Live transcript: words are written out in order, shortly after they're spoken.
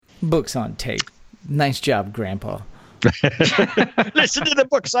Books on tape. Nice job, Grandpa. Listen to the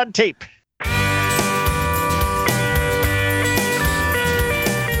books on tape.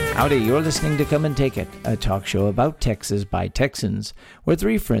 Howdy, you're listening to Come and Take It, a talk show about Texas by Texans, where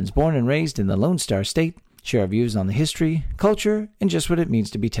three friends born and raised in the Lone Star State share our views on the history, culture, and just what it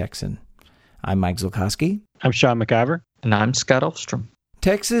means to be Texan. I'm Mike Zolkowski. I'm Sean McIver. And I'm Scott Elfstrom.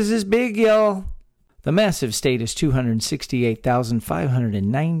 Texas is big, y'all. The massive state is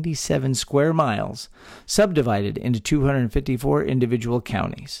 268,597 square miles, subdivided into 254 individual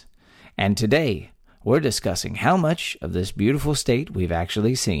counties. And today, we're discussing how much of this beautiful state we've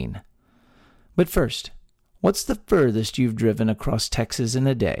actually seen. But first, what's the furthest you've driven across Texas in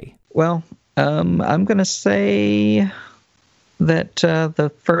a day? Well, I'm going to say that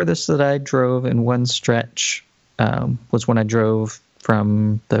the furthest that I drove in one stretch was when I drove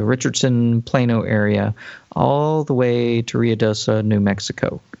from the Richardson-Plano area all the way to Ruidoso, New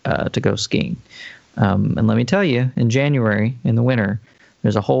Mexico, to go skiing. And let me tell you, in January, in the winter,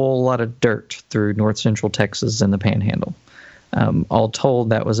 there's a whole lot of dirt through north central Texas and the Panhandle. All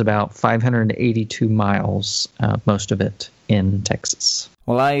told, that was about 582 miles, most of it in Texas.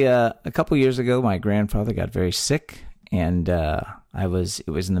 Well, a couple years ago, my grandfather got very sick, and it was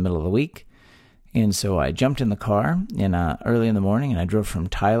in the middle of the week. And so I jumped in the car early in the morning, and I drove from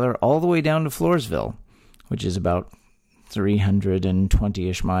Tyler all the way down to Floresville, which is about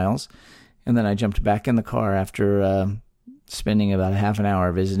 320-ish miles. And then I jumped back in the car after spending about half an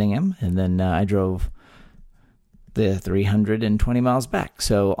hour visiting him, and then I drove the 320 miles back.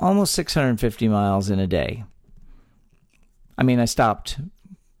 So almost 650 miles in a day. I mean, I stopped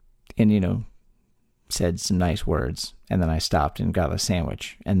and, said some nice words, and then I stopped and got a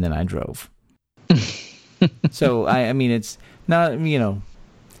sandwich, and then I drove. So, I mean, it's not,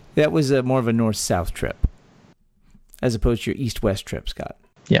 that was more of a north-south trip as opposed to your east-west trip, Scott.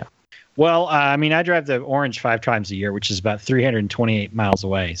 Yeah. Well, I drive the Orange 5 times a year, which is about 328 miles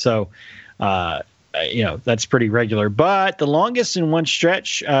away. So, that's pretty regular. But the longest in one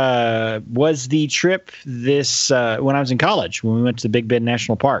stretch was the trip when I was in college, when we went to the Big Bend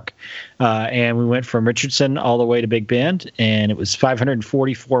National Park. And we went from Richardson all the way to Big Bend, and it was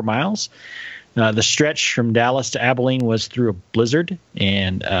 544 miles. The stretch from Dallas to Abilene was through a blizzard,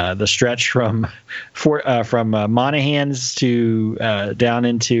 and the stretch from Monahans to down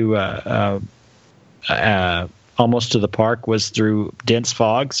into almost to the park was through dense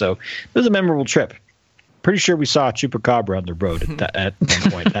fog. So it was a memorable trip. Pretty sure we saw a chupacabra on the road at one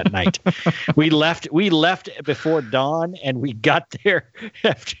point that night. We left before dawn, and we got there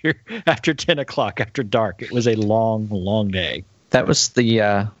after 10 o'clock, after dark. It was a long, long day. That was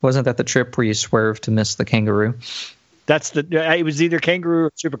wasn't that the trip where you swerved to miss the kangaroo? It was either kangaroo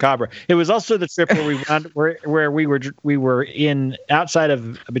or chupacabra. It was also the trip where we were in outside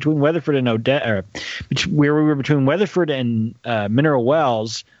of between Weatherford and Odessa, where we were between Weatherford and Mineral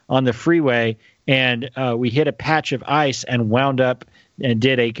Wells on the freeway, and we hit a patch of ice and wound up and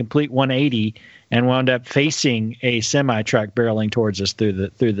did a complete 180 and wound up facing a semi-truck barreling towards us through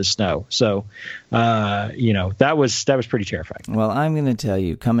the snow. So, that was pretty terrifying. Well, I'm going to tell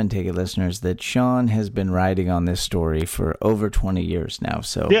you, Come and Take It listeners, that Sean has been riding on this story for over 20 years now.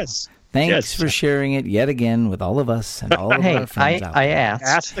 So yes. Thanks for sharing it yet again with all of us and all of our friends out there. I asked.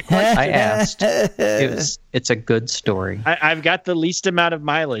 Ask the question. I asked. It's a good story. I've got the least amount of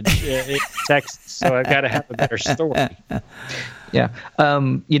mileage in Texas, so I've got to have a better story. Yeah. I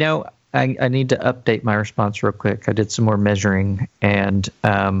need to update my response real quick. I did some more measuring, and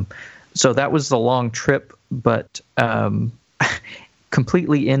so that was the long trip, but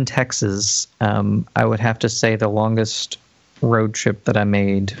completely in Texas. I would have to say the longest road trip that I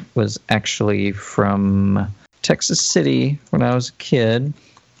made was actually from Texas City when I was a kid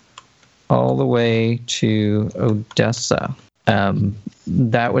all the way to Odessa.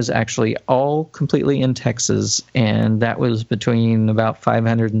 That was actually all completely in Texas, and that was between about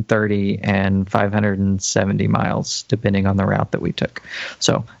 530 and 570 miles, depending on the route that we took.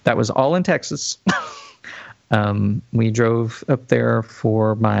 So that was all in Texas. We drove up there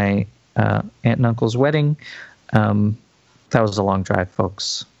for my aunt and uncle's wedding. That was a long drive,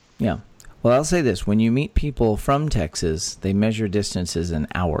 folks. Yeah. Well, I'll say this. When you meet people from Texas, they measure distances in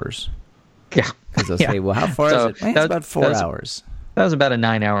hours. Yeah. Because they'll say, well, how far is it? It's about 4 hours. That was about a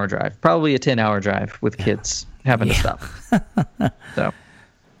 9-hour drive. Probably a 10-hour drive with kids having to stop. So.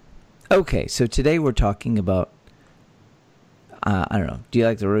 Okay, so today we're talking about, I don't know. Do you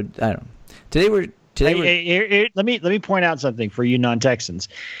like the road? I don't know. Let me point out something for you non-Texans.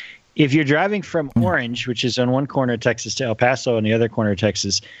 If you're driving from Orange, which is on one corner of Texas, to El Paso on the other corner of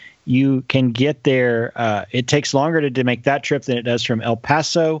Texas, you can get there. It takes longer to make that trip than it does from El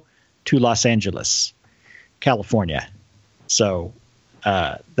Paso to Los Angeles, California. So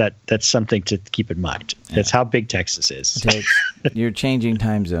that's something to keep in mind. That's how big Texas is. You're changing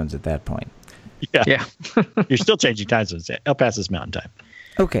time zones at that point. Yeah. You're still changing time zones. El Paso's Mountain Time.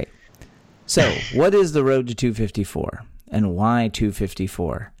 Okay. So, what is the road to 254, and why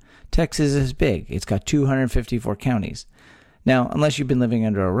 254? Texas is big. It's got 254 counties. Now, unless you've been living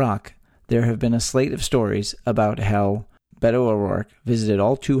under a rock, there have been a slate of stories about how Beto O'Rourke visited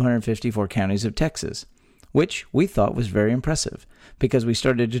all 254 counties of Texas, which we thought was very impressive, because we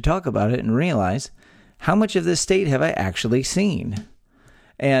started to talk about it and realize, how much of this state have I actually seen?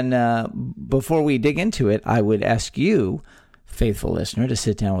 And before we dig into it, I would ask you, faithful listener, to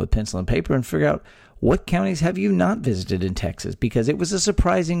sit down with pencil and paper and figure out, what counties have you not visited in Texas? Because it was a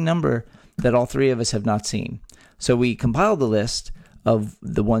surprising number that all three of us have not seen. So we compiled the list of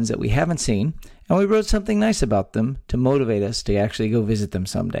the ones that we haven't seen, and we wrote something nice about them to motivate us to actually go visit them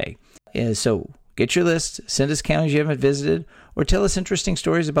someday. So get your list, send us counties you haven't visited, or tell us interesting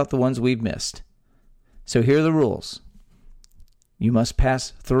stories about the ones we've missed. So here are the rules. You must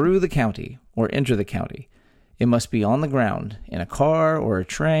pass through the county or enter the county. It must be on the ground, in a car or a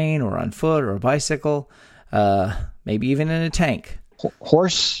train or on foot or a bicycle, maybe even in a tank.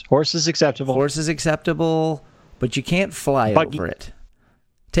 Horse is acceptable. Horse is acceptable, but you can't fly over it.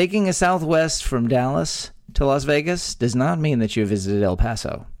 Taking a Southwest from Dallas to Las Vegas does not mean that you visited El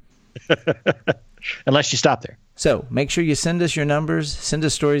Paso. Unless you stop there. So make sure you send us your numbers, send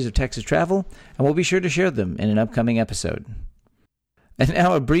us stories of Texas travel, and we'll be sure to share them in an upcoming episode. And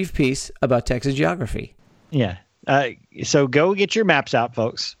now a brief piece about Texas geography. Yeah. So go get your maps out,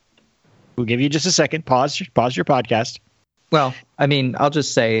 folks. We'll give you just a second. Pause your podcast. Well, I mean, I'll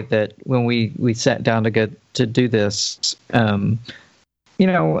just say that when we sat down to do this, I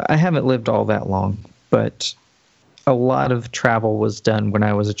haven't lived all that long, but a lot of travel was done when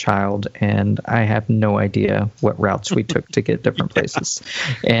I was a child, and I have no idea what routes we took to get different places.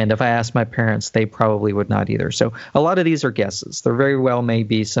 And if I asked my parents, they probably would not either. So a lot of these are guesses. There very well may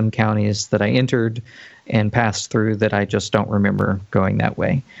be some counties that I entered and passed through that I just don't remember going that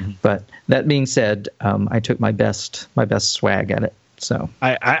way. Mm-hmm. But that being said, I took my best swag at it. So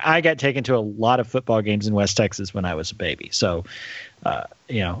I got taken to a lot of football games in West Texas when I was a baby. So,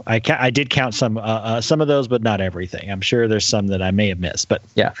 I did count some of those, but not everything. I'm sure there's some that I may have missed. But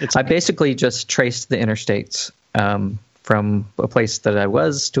yeah, I basically just traced the interstates from a place that I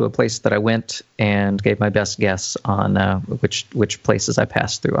was to a place that I went, and gave my best guess on which places I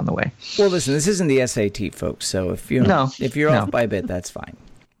passed through on the way. Well, listen, this isn't the SAT, folks. So if you're off by a bit, that's fine.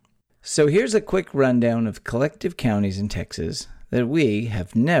 So here's a quick rundown of collective counties in Texas that we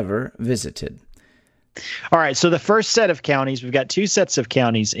have never visited. All right, so the first set of counties, we've got two sets of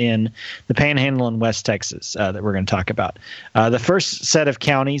counties in the Panhandle in West Texas that we're going to talk about. The first set of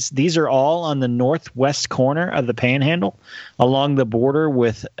counties, these are all on the northwest corner of the Panhandle, along the border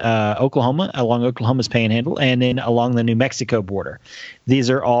with Oklahoma, along Oklahoma's Panhandle, and then along the New Mexico border. These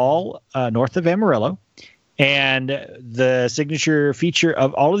are all north of Amarillo. And the signature feature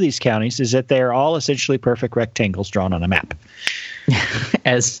of all of these counties is that they are all essentially perfect rectangles drawn on a map.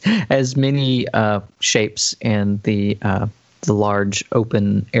 as many shapes in the large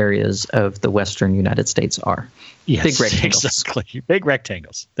open areas of the western United States are. Yes, big rectangles. Exactly. Big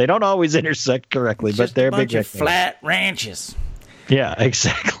rectangles. They don't always intersect correctly, but they're big rectangles. Flat ranches. Yeah,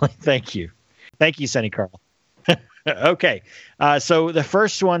 exactly. Thank you, Sonny Carl. Okay, so the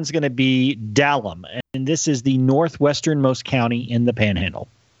first one's going to be Dallam, and this is the northwesternmost county in the Panhandle.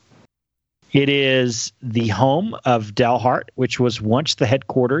 It is the home of Dalhart, which was once the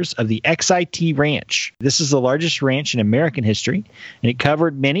headquarters of the XIT Ranch. This is the largest ranch in American history, and it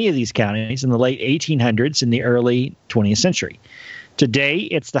covered many of these counties in the late 1800s and the early 20th century. Today,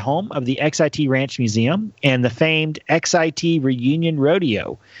 it's the home of the XIT Ranch Museum and the famed XIT Reunion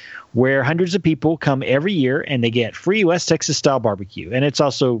Rodeo, where hundreds of people come every year and they get free West Texas-style barbecue. And it's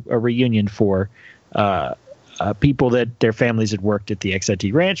also a reunion for people that their families had worked at the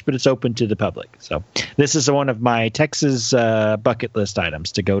XIT Ranch, but it's open to the public. So this is one of my Texas bucket list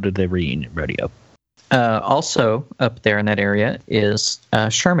items, to go to the Reunion Rodeo. Also up there in that area is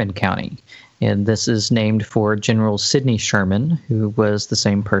Sherman County. And this is named for General Sidney Sherman, who was the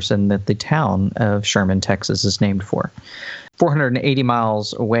same person that the town of Sherman, Texas is named for. 480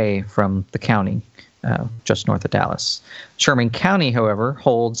 miles away from the county, just north of Dallas. Sherman County, however,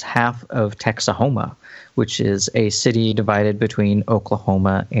 holds half of Texahoma, which is a city divided between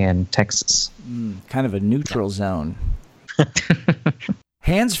Oklahoma and Texas. Kind of a neutral zone.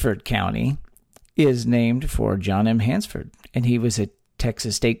 Hansford County is named for John M. Hansford, and he was a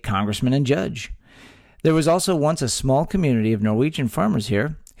Texas state congressman and judge. There was also once a small community of Norwegian farmers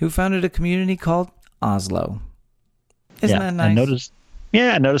here who founded a community called Oslo. Isn't that nice?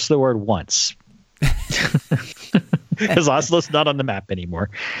 I noticed the word once. Because Oslo's not on the map anymore.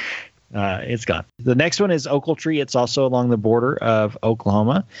 It's gone. The next one is Ochiltree. It's also along the border of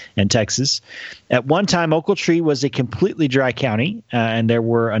Oklahoma and Texas. At one time, Ochiltree was a completely dry county, and there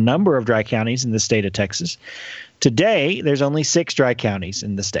were a number of dry counties in the state of Texas. Today, there's only 6 dry counties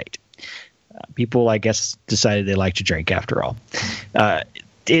in the state. People, I guess, decided they like to drink after all.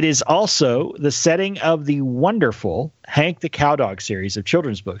 It is also the setting of the wonderful Hank the Cowdog series of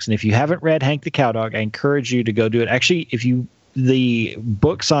children's books. And if you haven't read Hank the Cowdog, I encourage you to go do it. Actually, the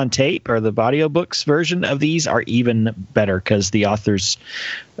books on tape or the audiobooks version of these are even better because the authors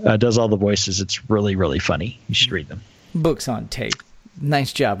does all the voices. It's really, really funny. You should read them. Books on tape.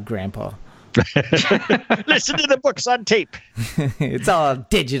 Nice job, Grandpa. Listen to the books on tape. It's all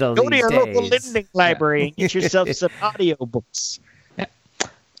digital. Go to your days. local lending library and get yourself some audiobooks.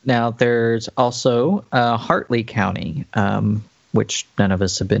 Now, there's also Hartley County, which none of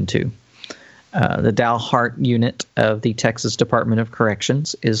us have been to. The Dalhart unit of the Texas Department of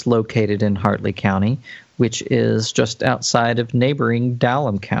Corrections is located in Hartley County, which is just outside of neighboring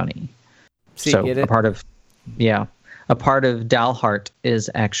Dallam County. So get it? a part of Dalhart is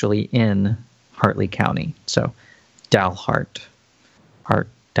actually in Hartley County. So Dalhart,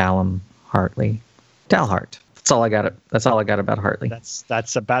 Dallam, Hartley, Dalhart. That's all I got. That's all I got about Hartley.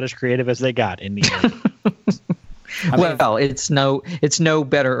 That's about as creative as they got in the Well, it's no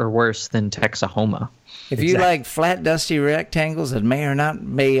better or worse than Texahoma. If you like flat, dusty rectangles that may or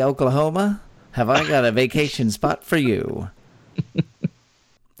not be Oklahoma, have I got a vacation spot for you.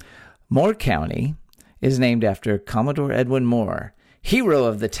 Moore County is named after Commodore Edwin Moore, hero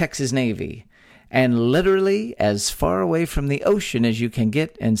of the Texas Navy, and literally as far away from the ocean as you can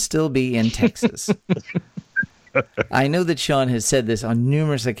get and still be in Texas. I know that Sean has said this on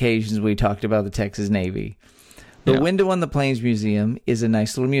numerous occasions we talked about the Texas Navy. The Window on the Plains Museum is a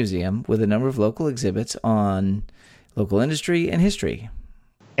nice little museum with a number of local exhibits on local industry and history.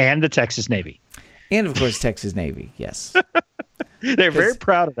 And the Texas Navy. And, of course, Texas Navy, yes. They're very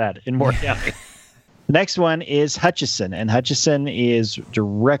proud of that in Moore County. The next one is Hutchinson, and Hutchinson is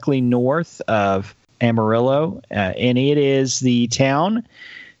directly north of Amarillo, and it is the town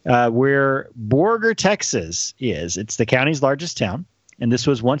where Borger, Texas is. It's the county's largest town, and this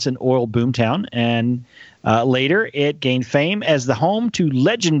was once an oil boom town, and later it gained fame as the home to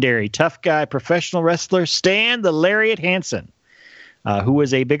legendary tough guy professional wrestler Stan the Lariat Hansen, who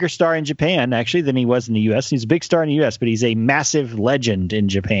was a bigger star in Japan, actually, than he was in the U.S. He's a big star in the U.S., but he's a massive legend in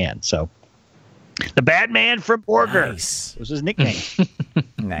Japan. So the bad man from Borger was his nickname.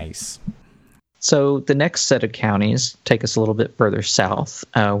 Nice. So the next set of counties take us a little bit further south.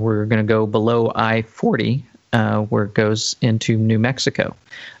 We're going to go below I-40, where it goes into New Mexico.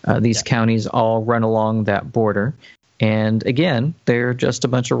 These counties all run along that border. And again, they're just a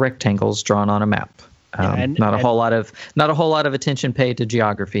bunch of rectangles drawn on a map. Not a whole lot of attention paid to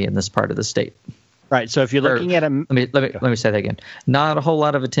geography in this part of the state. Right. So if you're looking at a, let me say that again. Not a whole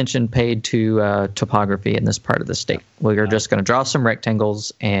lot of attention paid to topography in this part of the state. Well, you're just going to draw some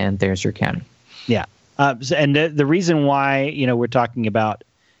rectangles, and there's your county. Yeah. And the reason why we're talking about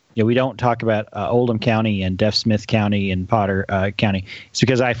we don't talk about Oldham County and Deaf Smith County and Potter County is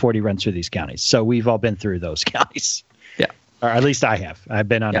because I-40 runs through these counties. So we've all been through those counties. Yeah. Or at least I have. I've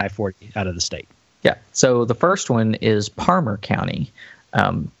been on I-40 out of the state. Yeah. So the first one is Palmer County.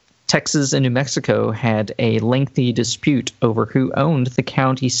 Texas and New Mexico had a lengthy dispute over who owned the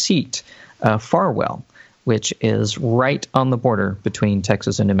county seat, Farwell, which is right on the border between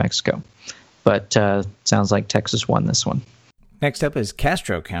Texas and New Mexico. But sounds like Texas won this one. Next up is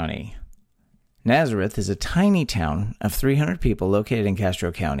Castro County. Nazareth is a tiny town of 300 people located in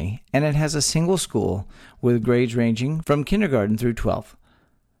Castro County, and it has a single school with grades ranging from kindergarten through 12th.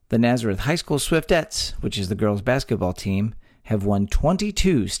 The Nazareth High School Swiftettes, which is the girls' basketball team, have won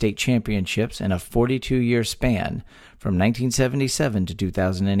 22 state championships in a 42-year span from 1977 to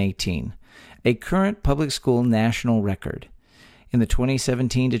 2018, a current public school national record. In the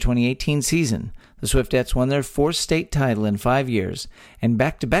 2017 to 2018 season, the Swiftettes won their 4th state title in 5 years and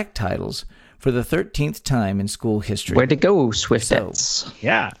back-to-back titles for the 13th time in school history. Way to go, Swiftettes.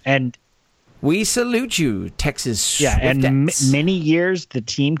 And we salute you, Texas Swiftettes. Yeah, and many years the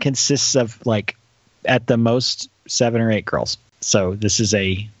team consists of, at the most 7 or 8 girls. So this is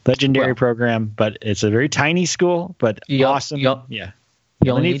a legendary program, but it's a very tiny school, but awesome. You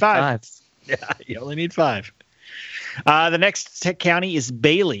only need 5. Yeah, you only need 5. The next county is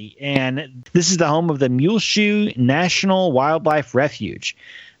Bailey, and this is the home of the Muleshoe National Wildlife Refuge.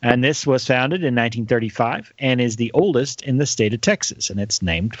 And this was founded in 1935 and is the oldest in the state of Texas. And it's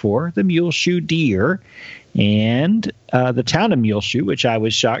named for the Muleshoe deer and the town of Muleshoe, which I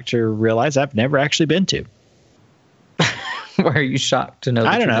was shocked to realize I've never actually been to. Why are you shocked to know?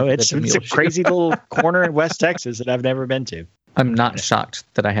 I don't know. It's a crazy little corner in West Texas that I've never been to. I'm not shocked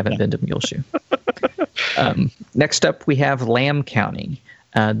that I haven't been to Muleshoe. Next up, we have Lamb County.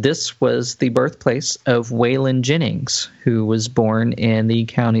 This was the birthplace of Waylon Jennings, who was born in the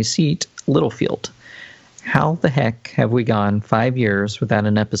county seat, Littlefield. How the heck have we gone 5 years without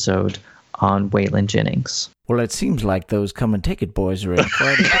an episode on Waylon Jennings? Well, it seems like those come and take it boys are in.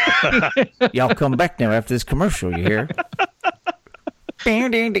 Y'all come back now after this commercial, you hear?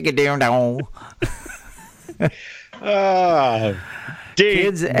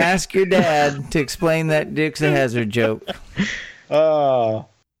 Kids, ask your dad to explain that Dukes of Hazzard joke.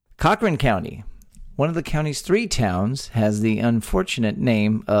 Cochran County, one of the county's 3 towns, has the unfortunate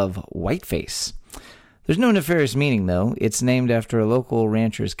name of Whiteface. There's no nefarious meaning, though. It's named after a local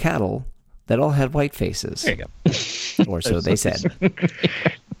rancher's cattle that all had white faces. There you go. Or so they said.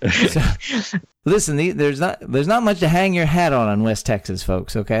 So, listen, there's not much to hang your hat on West Texas,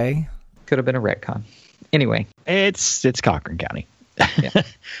 folks, okay? Could have been a retcon. Anyway. It's Cochran County. Yeah.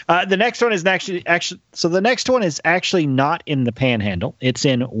 The next one is the next one is actually not in the Panhandle. It's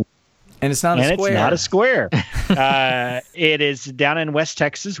in, and it's not a square. It's not a square. It is down in West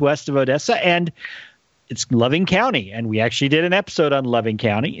Texas, west of Odessa, and it's Loving County. And we actually did an episode on Loving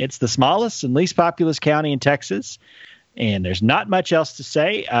County. It's the smallest and least populous county in Texas, and there's not much else to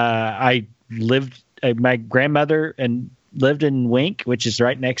say. My grandmother lived in Wink, which is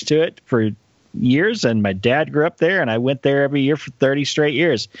right next to it, for years, and my dad grew up there, and I went there every year for 30 straight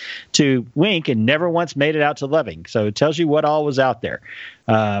years to Wink and never once made it out to Loving. So it tells you what all was out there.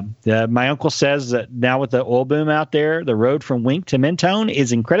 My uncle says that now with the oil boom out there, the road from Wink to Mentone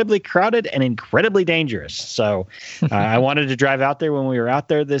is incredibly crowded and incredibly dangerous. So I wanted to drive out there when we were out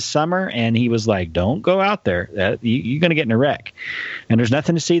there this summer, and he was like, don't go out there. You're going to get in a wreck. And there's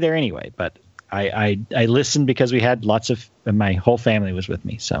nothing to see there anyway, but I listened because we had my whole family was with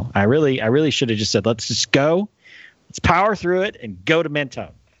me. So I really should have just said, let's just go, let's power through it and go to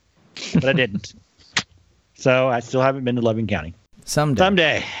Mentone. But I didn't. So I still haven't been to Loving County.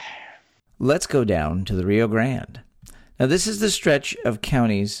 Someday. Let's go down to the Rio Grande. Now, this is the stretch of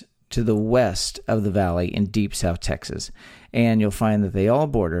counties to the west of the valley in deep South Texas. And you'll find that they all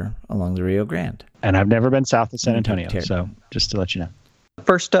border along the Rio Grande. And I've never been south of San Antonio. So just to let you know.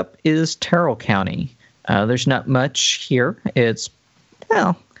 First up is Terrell County. There's not much here.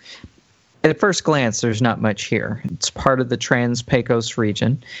 At first glance, there's not much here. It's part of the Trans-Pecos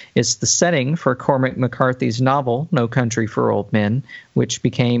region. It's the setting for Cormac McCarthy's novel, No Country for Old Men, which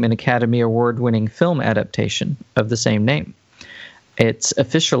became an Academy Award-winning film adaptation of the same name. It's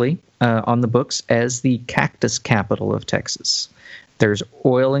officially on the books as the cactus capital of Texas. There's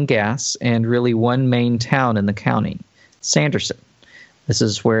oil and gas and really one main town in the county, Sanderson. This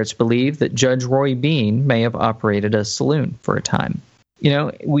is where it's believed that Judge Roy Bean may have operated a saloon for a time.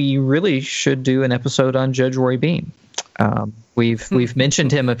 We really should do an episode on Judge Roy Bean. We've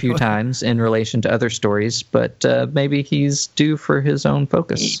mentioned him a few times in relation to other stories, but maybe he's due for his own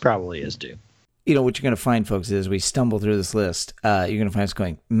focus. He probably is due. What you're going to find, folks, is we stumble through this list. You're going to find us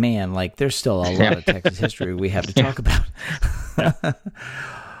going, man, there's still a lot of Texas history we have to talk about.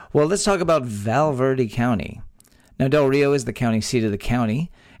 Well, let's talk about Val Verde County. Now, Del Rio is the county seat of the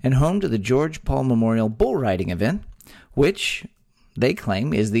county and home to the George Paul Memorial Bull Riding event, which they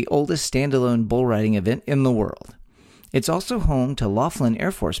claim is the oldest standalone bull riding event in the world. It's also home to Laughlin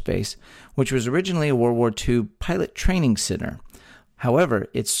Air Force Base, which was originally a World War II pilot training center. However,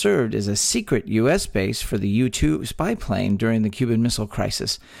 it served as a secret U.S. base for the U-2 spy plane during the Cuban Missile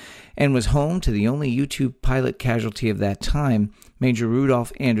Crisis and was home to the only U-2 pilot casualty of that time, Major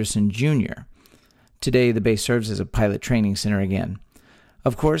Rudolph Anderson, Jr. Today, the base serves as a pilot training center again.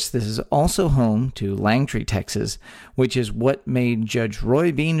 Of course, this is also home to Langtry, Texas, which is what made Judge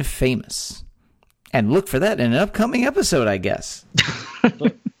Roy Bean famous. And look for that in an upcoming episode, I guess.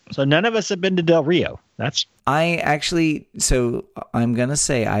 So none of us have been to Del Rio. I'm going to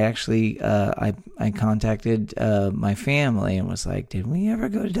say I contacted my family and was like, did we ever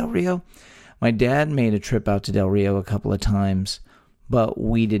go to Del Rio? My dad made a trip out to Del Rio a couple of times, but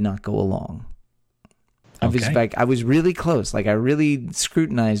we did not go along. Okay. I was really close. I really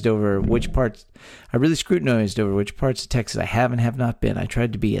scrutinized over which parts of Texas I have not been. I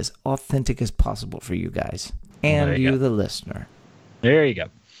tried to be as authentic as possible for you guys and you the listener. There you go.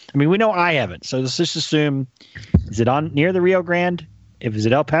 I mean, we know I haven't, so let's just assume, is it near the Rio Grande? Is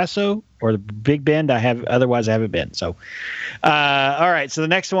it El Paso, or the Big Bend. Otherwise I haven't been. So, all right. So the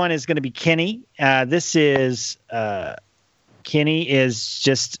next one is going to be Kinney. Kinney is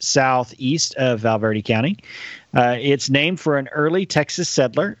just southeast of Val Verde County. It's named for an early Texas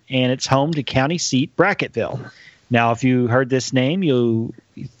settler, and it's home to county seat Brackettville. Now, if you heard this name, you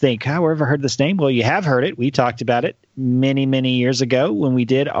think, how have I ever heard this name? Well, you have heard it. We talked about it many, many years ago when we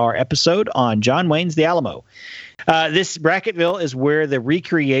did our episode on John Wayne's The Alamo. This Brackettville is where the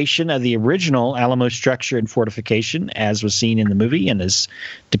recreation of the original Alamo structure and fortification, as was seen in the movie and is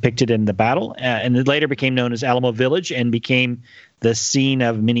depicted in the battle, and it later became known as Alamo Village and became the scene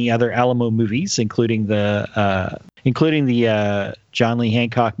of many other Alamo movies, including the John Lee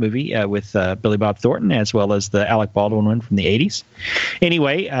Hancock movie with Billy Bob Thornton, as well as the Alec Baldwin one from the 80s.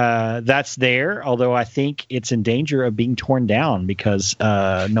 Anyway, that's there, although I think it's in danger of being torn down because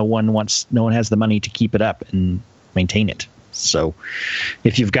no one has the money to keep it up and maintain it. So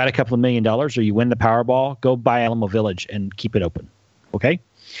if you've got a couple of $1 million or you win the Powerball, go buy Alamo Village and keep it open. Okay?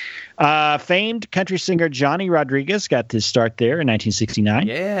 Famed country singer Johnny Rodriguez got his start there in 1969.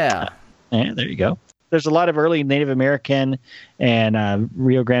 Yeah. Yeah, there you go. There's a lot of early Native American and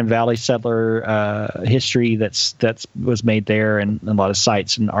Rio Grande Valley settler history that was made there, and a lot of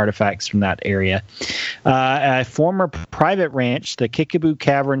sites and artifacts from that area. A former private ranch, the Kickapoo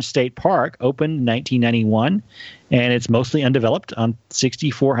Cavern State Park, opened in 1991, and it's mostly undeveloped on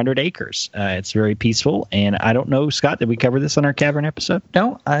 6,400 acres. It's very peaceful, and I don't know, Scott, did we cover this on our cavern episode?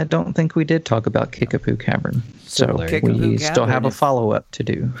 No, I don't think we did talk about Kickapoo Cavern. So we still have a follow-up to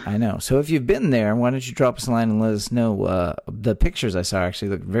do. I know. So if you've been there, why don't you drop us a line and let us know? The pictures I saw actually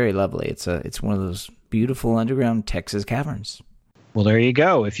look very lovely. It's one of those beautiful underground Texas caverns. Well, there you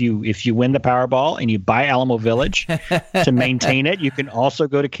go. If you win the Powerball and you buy Alamo Village to maintain it, you can also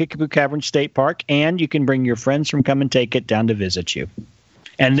go to Kickapoo Cavern State Park, and you can bring your friends from Come and Take It down to visit you.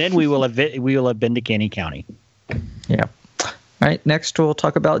 And then we will have been to Caney County. Yeah. All right. Next, we'll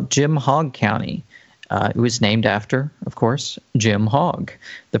talk about Jim Hogg County. It was named after, of course, Jim Hogg,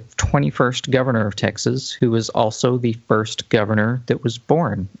 the 21st governor of Texas, who was also the first governor that was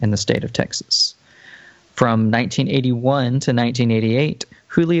born in the state of Texas. From 1981 to 1988,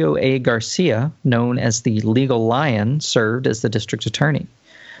 Julio A. Garcia, known as the Legal Lion, served as the district attorney.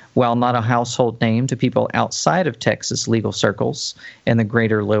 While not a household name to people outside of Texas legal circles and the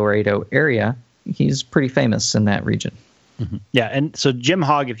greater Laredo area, he's pretty famous in that region. Mm-hmm. Yeah, and so Jim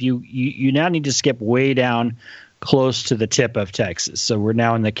Hogg, if you now need to skip way down close to the tip of Texas. So we're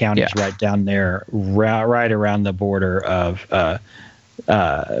now in the counties right down there, right around the border of, right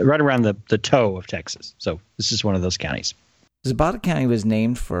around the toe of Texas. So this is one of those counties. Zapata County was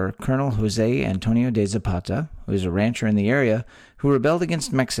named for Colonel Jose Antonio de Zapata, who was a rancher in the area who rebelled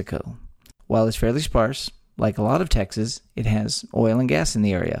against Mexico. While it's fairly sparse, like a lot of Texas, it has oil and gas in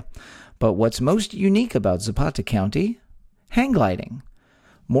the area. But what's most unique about Zapata County? Hang gliding.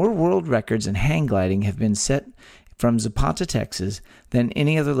 More world records in hang gliding have been set from Zapata, Texas, than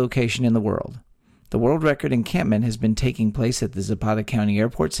any other location in the world. The world record encampment has been taking place at the Zapata County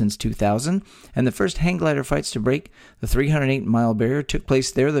Airport since 2000, and the first hang glider fights to break the 308-mile barrier took place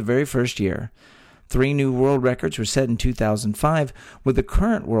there the very first year. 3 new world records were set in 2005, with the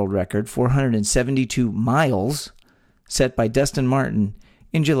current world record, 472 miles, set by Dustin Martin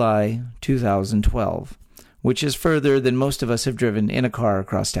in July 2012. Which is further than most of us have driven in a car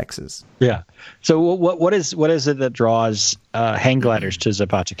across Texas. Yeah. So what is it that draws hang gliders to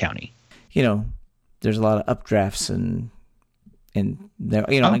Zapata County? You know, there's a lot of updrafts and there.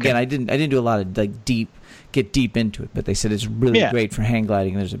 You know, okay. Again, I didn't do a lot of get deep into it, but they said it's really great for hang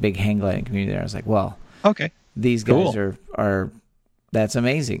gliding. There's a big hang gliding community there. I was like, well, okay, these guys are that's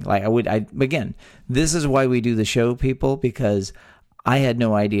amazing. Like again, this is why we do the show, people, because I had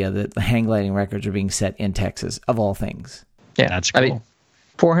no idea that the hang gliding records are being set in Texas, of all things. Yeah, that's cool. I mean,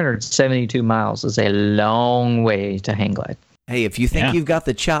 472 miles is a long way to hang glide. Hey, if you think you've got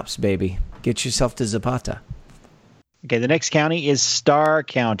the chops, baby, get yourself to Zapata. Okay, the next county is Starr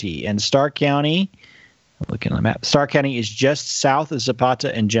County. And Starr County, looking on the map, Starr County is just south of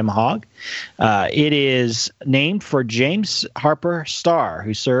Zapata and Jim Hogg. It is named for James Harper Starr,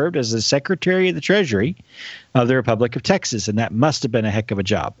 who served as the Secretary of the Treasury of the Republic of Texas, and that must have been a heck of a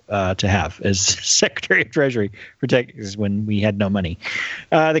job to have as Secretary of Treasury for Texas when we had no money.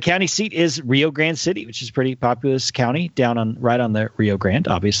 The county seat is Rio Grande City, which is a pretty populous county right on the Rio Grande,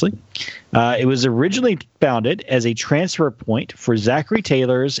 obviously. It was originally founded as a transfer point for Zachary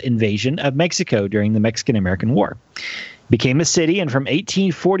Taylor's invasion of Mexico during the Mexican-American War. It became a city, and from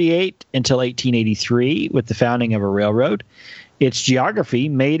 1848 until 1883, with the founding of a railroad, its geography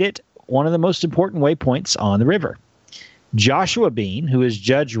made it one of the most important waypoints on the river. Joshua Bean, who is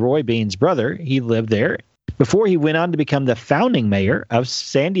Judge Roy Bean's brother, he lived there before he went on to become the founding mayor of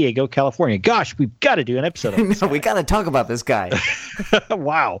San Diego, California. Gosh, we've got to do an episode on this. No, we got to talk about this guy.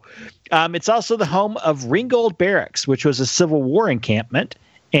 Wow. It's also the home of Ringgold Barracks, which was a Civil War encampment,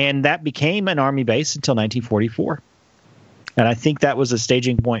 and that became an Army base until 1944. And I think that was a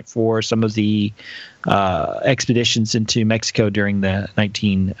staging point for some of the expeditions into Mexico during the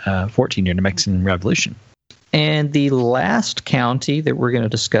 1914 during the Mexican Revolution. And the last county that we're going to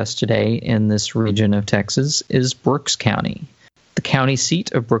discuss today in this region of Texas is Brooks County. The county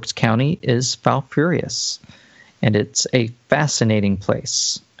seat of Brooks County is Falfurrias, and it's a fascinating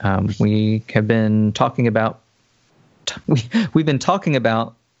place. We have been talking about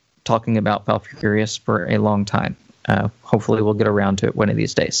Falfurrias for a long time. Hopefully, we'll get around to it one of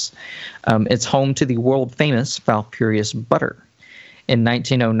these days. It's home to the world famous Falfurrias butter. In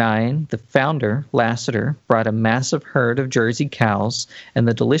 1909, the founder, Lassiter, brought a massive herd of Jersey cows and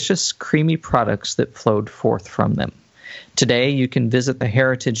the delicious, creamy products that flowed forth from them. Today, you can visit the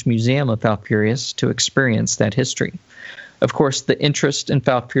Heritage Museum of Falfurrias to experience that history. Of course, the interest in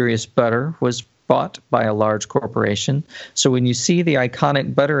Falfurrias butter was bought by a large corporation, so when you see the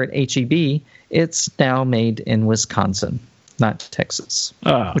iconic butter at H-E-B, it's now made in Wisconsin, not Texas,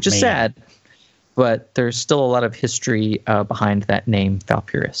 which is sad. But there's still a lot of history behind that name,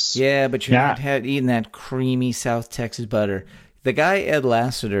 Falfurrias. Yeah, but you're not eating that creamy South Texas butter. The guy Ed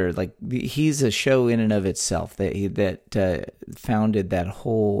Lassiter, he's a show in and of itself. That founded that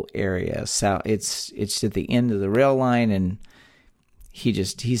whole area. So it's at the end of the rail line, and he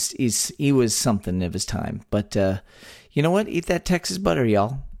was something of his time. But you know what? Eat that Texas butter,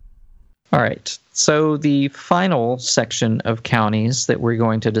 y'all. All right. So the final section of counties that we're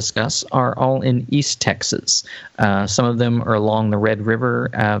going to discuss are all in East Texas. Some of them are along the Red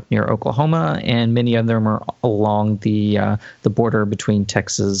River near Oklahoma, and many of them are along the border between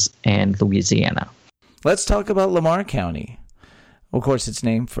Texas and Louisiana. Let's talk about Lamar County. Of course, it's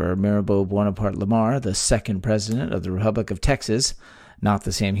named for Mirabeau Bonaparte Lamar, the second president of the Republic of Texas, not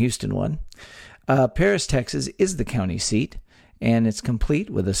the Sam Houston one. Paris, Texas is the county seat, and it's complete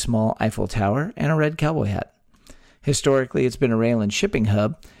with a small Eiffel Tower and a red cowboy hat. Historically, it's been a rail and shipping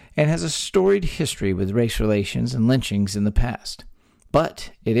hub and has a storied history with race relations and lynchings in the past. But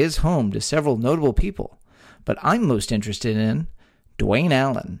it is home to several notable people. But I'm most interested in Dwayne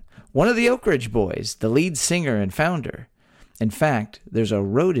Allen, one of the Oak Ridge Boys, the lead singer and founder. In fact, there's a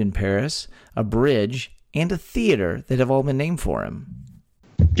road in Paris, a bridge, and a theater that have all been named for him.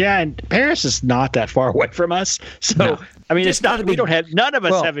 Yeah, and Paris is not that far away from us. So, no. I mean, it's not, we don't have, none of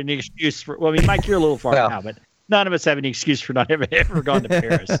us have any excuse for, well, I mean, Mike, you're a little far now, but none of us have any excuse for not having ever gone to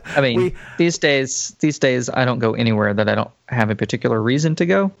Paris. I mean, these days, I don't go anywhere that I don't have a particular reason to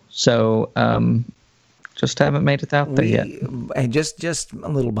go. So, just haven't made it out there yet. And just a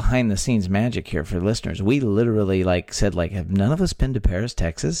little behind the scenes magic here for listeners. We literally said, have none of us been to Paris,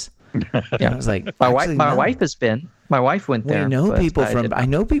 Texas? Yeah, I was like, my wife has been. My wife went there. I know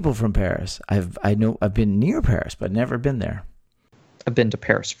people from Paris. I've been near Paris, but never been there. I've been to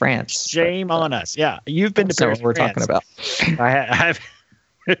Paris, France. Shame on us. Yeah, you've been to Paris. That's what we're talking about. I've.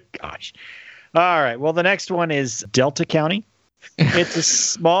 Gosh. All right. Well, the next one is Delta County. It's a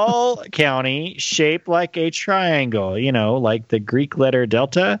small county shaped like a triangle. Like the Greek letter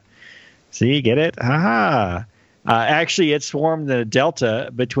delta. See, get it? Ha. Actually, it's formed the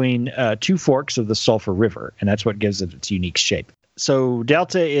delta between two forks of the Sulphur River, and that's what gives it its unique shape. So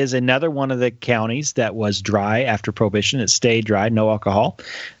Delta is another one of the counties that was dry after Prohibition. It stayed dry, no alcohol,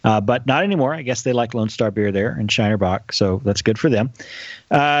 but not anymore. I guess they like Lone Star beer there and Shiner Bock, so that's good for them.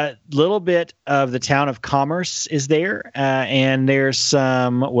 Little bit of the town of Commerce is there, and there's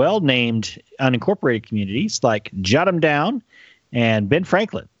some well-named unincorporated communities like Jot 'em Down and Ben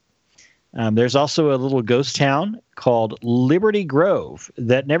Franklin. There's also a little ghost town called Liberty Grove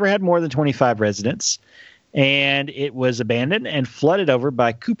that never had more than 25 residents, and it was abandoned and flooded over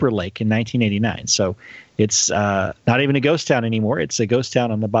by Cooper Lake in 1989. So it's not even a ghost town anymore. It's a ghost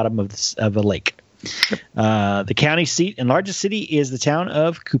town on the bottom of a lake. The county seat and largest city is the town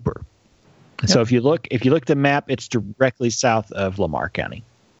of Cooper. Yep. So if you look at the map, it's directly south of Lamar County.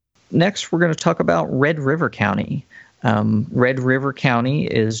 Next, we're going to talk about Red River County. Red River County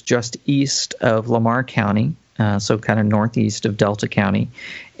is just east of Lamar County, so kind of northeast of Delta County,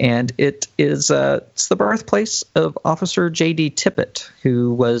 and it's the birthplace of Officer J.D. Tippit,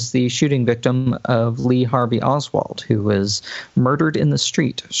 who was the shooting victim of Lee Harvey Oswald, who was murdered in the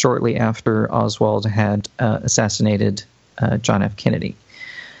street shortly after Oswald had assassinated John F. Kennedy.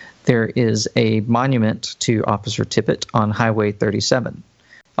 There is a monument to Officer Tippit on Highway 37.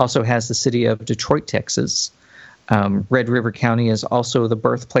 Also has the city of Detroit, Texas. Red River County is also the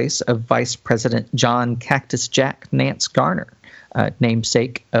birthplace of Vice President John Cactus Jack Nance Garner,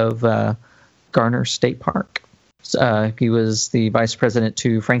 namesake of Garner State Park. He was the vice president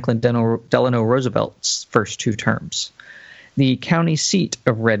to Franklin Delano Roosevelt's first 2 terms. The county seat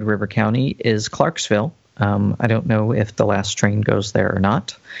of Red River County is Clarksville. I don't know if the last train goes there or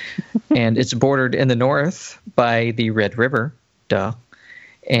not. And it's bordered in the north by the Red River, duh.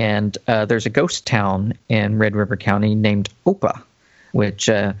 And there's a ghost town in Red River County named Opa, which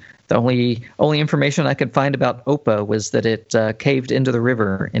the only information I could find about Opa was that it caved into the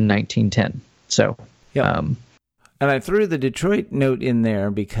river in 1910. So, yep. And I threw the Detroit note in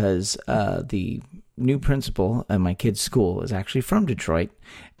there because the new principal at my kid's school is actually from Detroit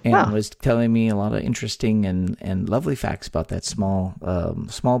and was telling me a lot of interesting and lovely facts about that small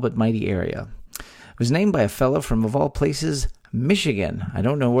but mighty area. It was named by a fellow from, of all places, Michigan. I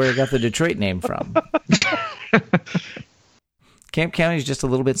don't know where it got the Detroit name from. Camp County is just a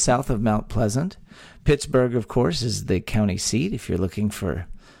little bit south of Mount Pleasant. Pittsburgh, of course, is the county seat if you're looking for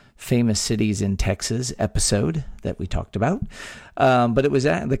famous cities in Texas episode that we talked about. But it was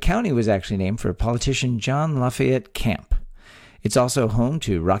the county was actually named for politician John Lafayette Camp. It's also home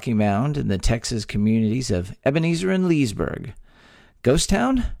to Rocky Mound and the Texas communities of Ebenezer and Leesburg. Ghost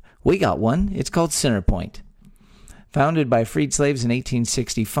town? We got one. It's called Center Point. Founded by freed slaves in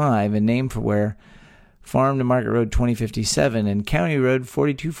 1865 and named for where Farm to Market Road 2057 and County Road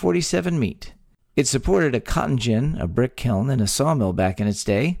 4247 meet. It supported a cotton gin, a brick kiln, and a sawmill back in its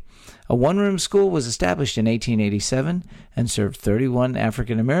day. A one-room school was established in 1887 and served 31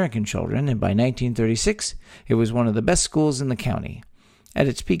 African-American children, and by 1936, it was one of the best schools in the county. At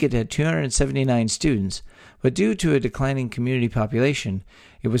its peak, it had 279 students, but due to a declining community population,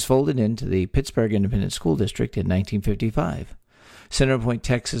 it was folded into the Pittsburgh Independent School District in 1955. Center Point,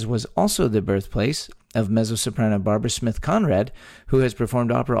 Texas was also the birthplace of mezzo-soprano Barbara Smith Conrad, who has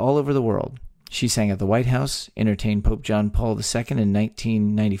performed opera all over the world. She sang at the White House, entertained Pope John Paul II in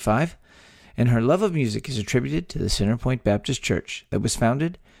 1995, and her love of music is attributed to the Center Point Baptist Church that was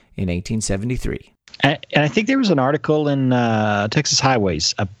founded in 1873. And I think there was an article in Texas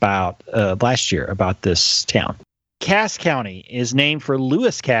Highways about last year about this town. Cass County is named for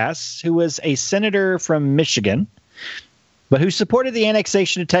Lewis Cass, who was a senator from Michigan, but who supported the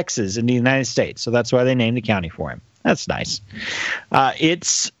annexation of Texas in the United States. So that's why they named the county for him. That's nice.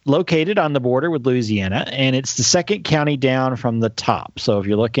 It's located on the border with Louisiana, and it's the second county down from the top. So if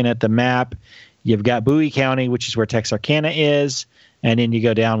you're looking at the map, you've got Bowie County, which is where Texarkana is, and then you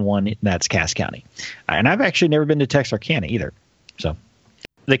go down one, and that's Cass County. And I've actually never been to Texarkana either. So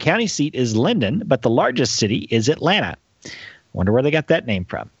the county seat is Linden, but the largest city is Atlanta. Wonder where they got that name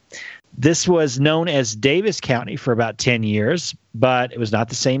from. This was known as Davis County for about 10 years, but it was not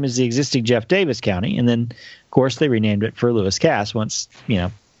the same as the existing Jeff Davis County. And then, of course, they renamed it for Lewis Cass once,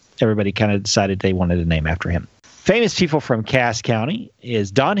 everybody kind of decided they wanted a name after him. Famous people from Cass County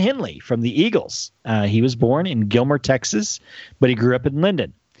is Don Henley from the Eagles. He was born in Gilmer, Texas, but he grew up in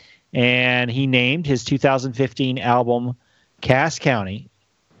Linden. And he named his 2015 album Cass County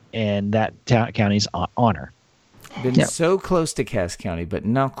in that county's honor. Been so close to Cass County, but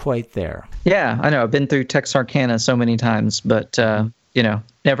not quite there. Yeah, I know. I've been through Texarkana so many times, but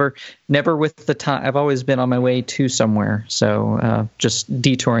never with the time. I've always been on my way to somewhere. So just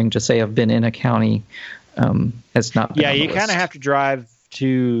detouring to say I've been in a county has not been. Yeah, you kind of have to drive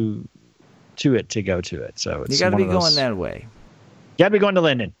to it to go to it. So it's you got to be going that way. You got to be going to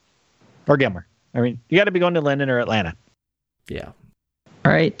Linden or Gilmer. I mean, you got to be going to Linden or Atlanta. Yeah.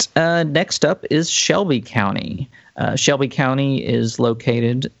 All right. Next up is Shelby County. Shelby County is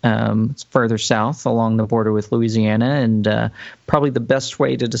located further south along the border with Louisiana, and probably the best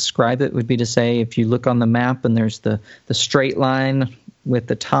way to describe it would be to say if you look on the map and there's the straight line with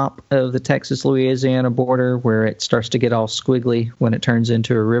the top of the Texas-Louisiana border where it starts to get all squiggly when it turns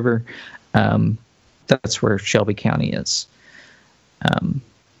into a river, that's where Shelby County is.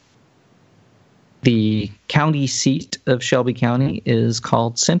 The county seat of Shelby County is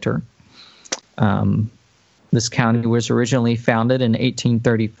called Center. This county was originally founded in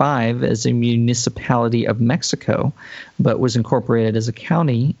 1835 as a municipality of Mexico, but was incorporated as a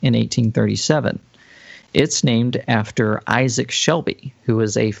county in 1837. It's named after Isaac Shelby, who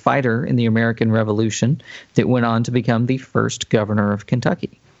was a fighter in the American Revolution that went on to become the first governor of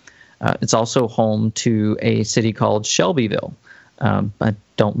Kentucky. It's also home to a city called Shelbyville. I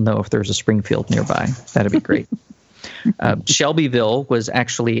don't know if there's a Springfield nearby. That'd be great. Shelbyville was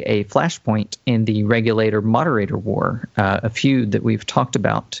actually a flashpoint in the Regulator-Moderator War, a feud that we've talked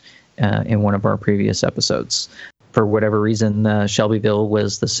about in one of our previous episodes. For whatever reason, Shelbyville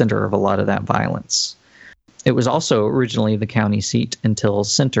was the center of a lot of that violence. It was also originally the county seat until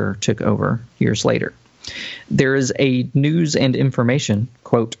Center took over years later. There is a news and information,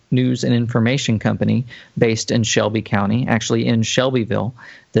 quote, news and information company based in Shelby County, actually in Shelbyville,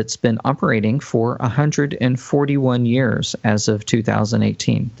 that's been operating for 141 years as of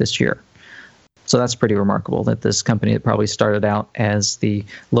 2018, this year. So that's pretty remarkable that this company that probably started out as the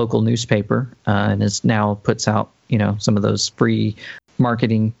local newspaper and is now puts out, some of those free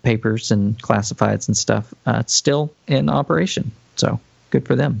marketing papers and classifieds and stuff, it's still in operation. So good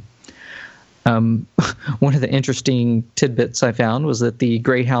for them. One of the interesting tidbits I found was that the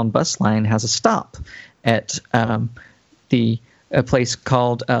Greyhound bus line has a stop at a place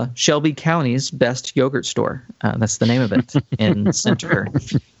called Shelby County's Best Yogurt Store. That's the name of it in Center.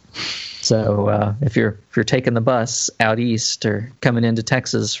 So if you're taking the bus out east or coming into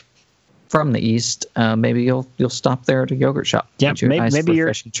Texas from the east, maybe you'll stop there at a yogurt shop. Yeah, maybe you're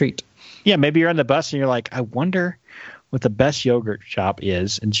refreshing treat. Yeah, maybe you're on the bus and you're like, I wonder what the best yogurt shop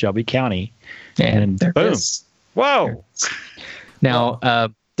is in Shelby County. And there boom. Is. Whoa. Now,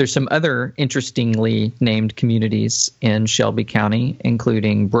 there's some other interestingly named communities in Shelby County,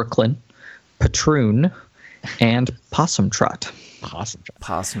 including Brooklyn, Patroon, and Possum Trot. Possum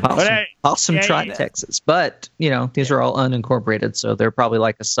Trot, Texas. But, these are all unincorporated, so they're probably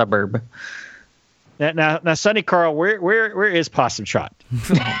like a suburb. Now, Sonny Carl, where is Possum Trot?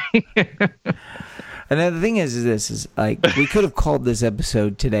 And the thing is like, we could have called this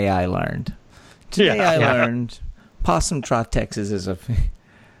episode Today I Learned. I learned Possum Trot, Texas is a...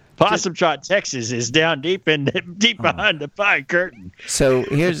 Possum Trot, Texas is down deep behind the pine curtain. So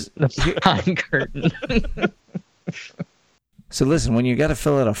here's... The pine curtain. So listen, when you got to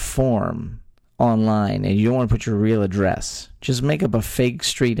fill out a form online and you don't want to put your real address, just make up a fake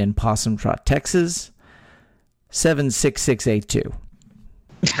street in Possum Trot, Texas, 76682.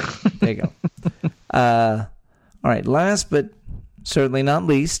 There you go. All right, last but certainly not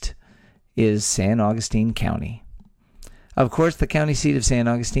least is San Augustine County. Of course, the county seat of San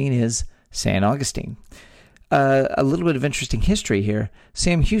Augustine is San Augustine. A little bit of interesting history here.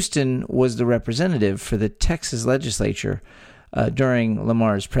 Sam Houston was the representative for the Texas legislature during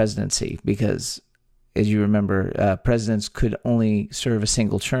Lamar's presidency because, as you remember, presidents could only serve a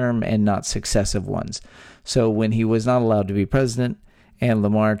single term and not successive ones. So when he was not allowed to be president and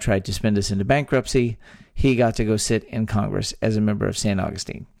Lamar tried to spin us into bankruptcy, he got to go sit in Congress as a member of San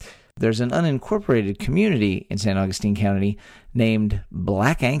Augustine. There's an unincorporated community in San Augustine County named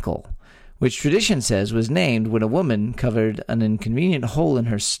Black Ankle, which tradition says was named when a woman covered an inconvenient hole in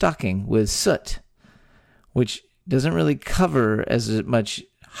her stocking with soot, which doesn't really cover as much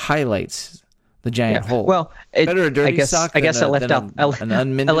highlights the giant hole. Well, better a dirty I guess I left out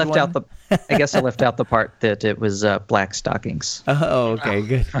the part that it was black stockings. Oh, okay,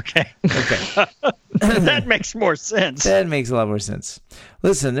 good. Okay. That makes more sense. That makes a lot more sense.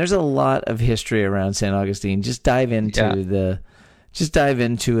 Listen, there's a lot of history around San Augustine. Just dive into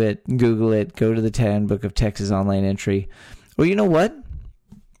it, Google it, go to the Handbook of Texas Online Entry. Or you know what?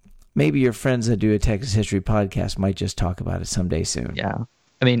 Maybe your friends that do a Texas history podcast might just talk about it someday soon. Yeah.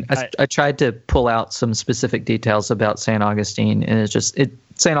 I mean, I tried to pull out some specific details about San Augustine, and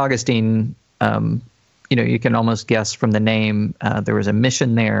San Augustine, you can almost guess from the name. There was a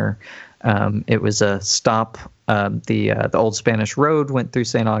mission there. It was a stop. The old Spanish road went through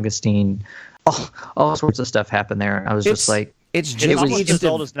San Augustine. All sorts of stuff happened there. I was just like, it's almost as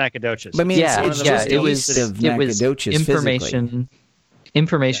old as Nacogdoches. I mean, it was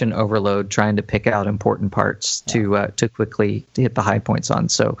information overload, trying to pick out important parts to quickly hit the high points on.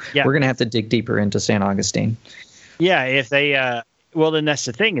 So we're going to have to dig deeper into San Augustine. Yeah, if they then that's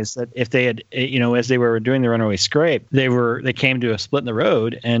the thing, is that if they had, as they were doing the runaway scrape, they came to a split in the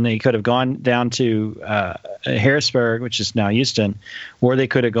road, and they could have gone down to Harrisburg, which is now Houston, or they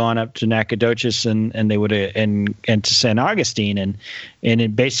could have gone up to Nacogdoches and they would have and to San Augustine, and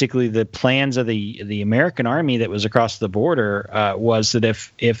it basically the plans of the American army that was across the border was that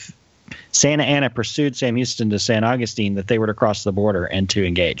if Santa Anna pursued Sam Houston to San Augustine, that they were to cross the border and to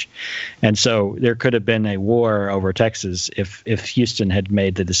engage. And so there could have been a war over Texas if Houston had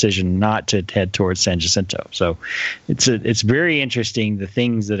made the decision not to head towards San Jacinto. So it's very interesting, the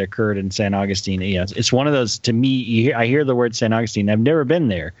things that occurred in San Augustine. It's one of those, to me, I hear the word San Augustine. I've never been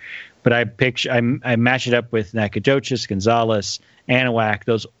there, but I match it up with Nacogdoches, Gonzales, Anahuac,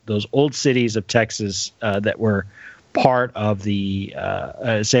 those old cities of Texas that were part of the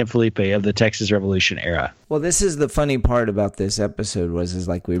San Felipe of the Texas Revolution era. Well, this is the funny part about this episode is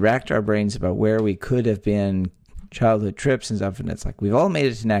like we racked our brains about where we could have been, childhood trips and stuff, and it's like we've all made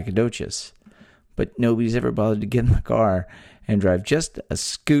it to Nacogdoches, but nobody's ever bothered to get in the car and drive just a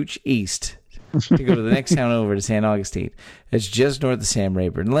scooch east to go to the next town over to St. Augustine. It's just north of Sam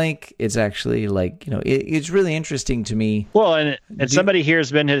Rayburn Lake. It's actually like, it's really interesting to me. Well, and somebody here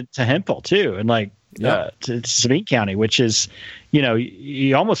has been to Hempel too, and to Sabine County, which is,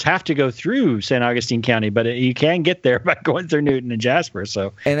 you almost have to go through St. Augustine County, but you can get there by going through Newton and Jasper.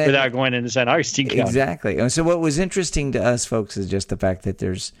 So without going into St. Augustine County. Exactly. And so what was interesting to us folks is just the fact that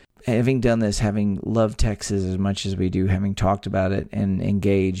having done this, having loved Texas as much as we do, having talked about it and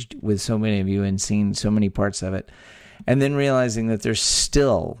engaged with so many of you and seen so many parts of it, and then realizing that there's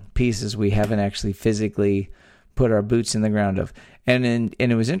still pieces we haven't actually physically put our boots in the ground of. And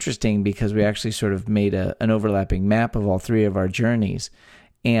it was interesting because we actually sort of made an overlapping map of all three of our journeys.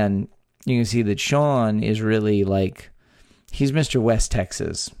 And you can see that Sean is really he's Mr. West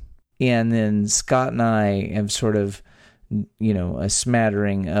Texas. And then Scott and I have sort of, a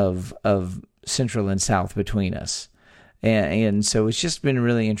smattering of Central and South between us. And so it's just been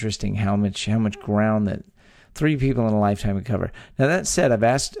really interesting how much ground that three people in a lifetime would cover. Now, that said, I've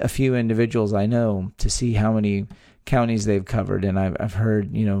asked a few individuals I know to see how many counties they've covered, and I've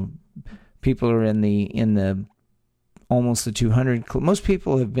heard people are in the almost the 200. Most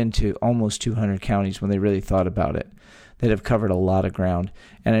people have been to almost 200 counties when they really thought about it, that have covered a lot of ground.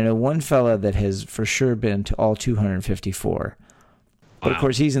 And I know one fella that has for sure been to all 254. But of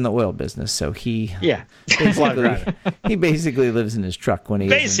course, he's in the oil business, so he basically lives in his truck when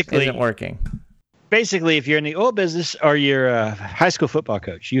he isn't working. Basically, if you're in the oil business or you're a high school football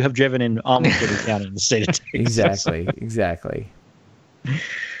coach, you have driven in almost every county in the state of Texas. Exactly.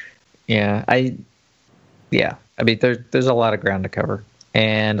 Yeah, I mean, there's a lot of ground to cover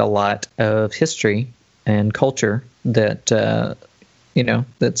and a lot of history and culture that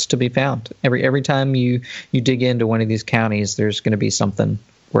that's to be found. Every time you dig into one of these counties, there's going to be something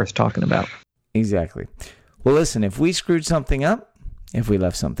worth talking about. Exactly. Well, listen, if we screwed something up, if we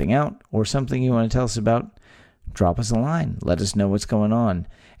left something out, or something you want to tell us about, drop us a line. Let us know what's going on.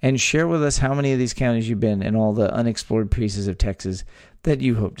 And share with us how many of these counties you've been and all the unexplored pieces of Texas that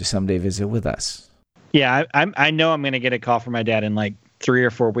you hope to someday visit with us. Yeah, I know I'm going to get a call from my dad in 3 or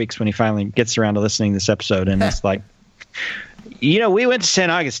 4 weeks when he finally gets around to listening to this episode. And it's we went to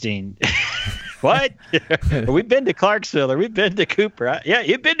St. Augustine. What? We've been to Clarksville, or we've been to Cooper. Yeah,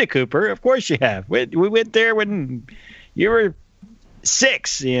 you've been to Cooper. Of course you have. We went there when you were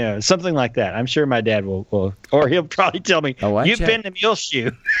 6, something like that. I'm sure my dad will, or he'll probably tell me, you've been to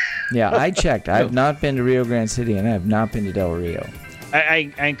Muleshoe. Yeah, I checked. I have not been to Rio Grande City, and I have not been to Del Rio.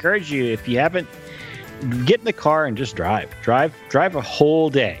 I encourage you, if you haven't, get in the car and just drive a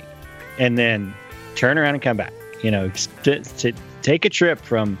whole day, and then turn around and come back. To take a trip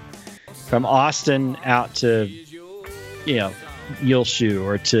from Austin out to, Muleshoe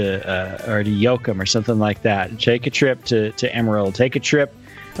or to Yoakum or something like that. Take a trip to Emerald. Take a trip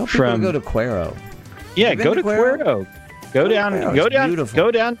go to Cuero. Yeah, go to Cuero. Go down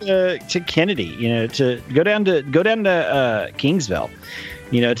to Kennedy. Go down to Kingsville.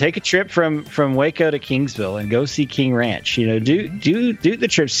 Take a trip from Waco to Kingsville and go see King Ranch. Do the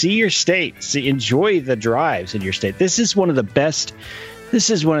trip. See your state. Enjoy the drives in your state. This is one of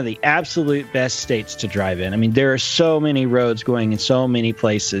the absolute best states to drive in. I mean, there are so many roads going in so many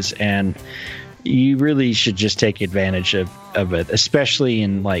places, and you really should just take advantage of it, especially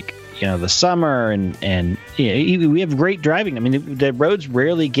in the summer and we have great driving. I mean, the roads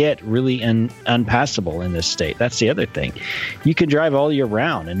rarely get really unpassable in this state. That's the other thing. You can drive all year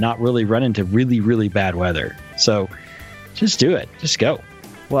round and not really run into really, really bad weather. So just do it. Just go.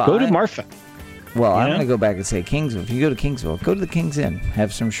 Well, go to Marfa. Well, I'm going to go back and say Kingsville. If you go to Kingsville, go to the King's Inn.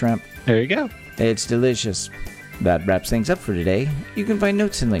 Have some shrimp. There you go. It's delicious. That wraps things up for today. You can find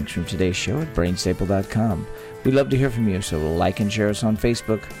notes and links from today's show at brainstaple.com. We'd love to hear from you, so like and share us on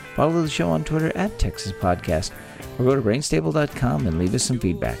Facebook, follow the show on Twitter at Texas Podcast, or go to brainstable.com and leave us some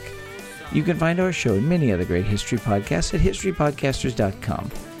feedback. You can find our show and many other great history podcasts at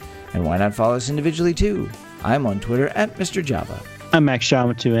historypodcasters.com. And why not follow us individually too? I'm on Twitter at Mr. Java. I'm Max Shaw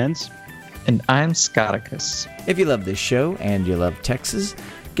with 2 N's. And I'm Scotticus. If you love this show and you love Texas,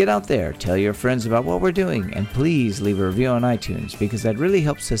 get out there, tell your friends about what we're doing, and please leave a review on iTunes, because that really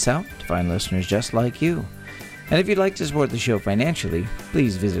helps us out to find listeners just like you. And if you'd like to support the show financially,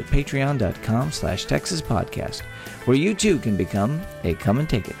 please visit patreon.com/Texas Podcast, where you too can become a Come and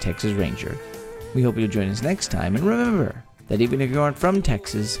Take It Texas Ranger. We hope you'll join us next time, and remember that even if you aren't from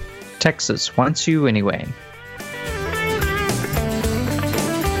Texas, Texas wants you anyway.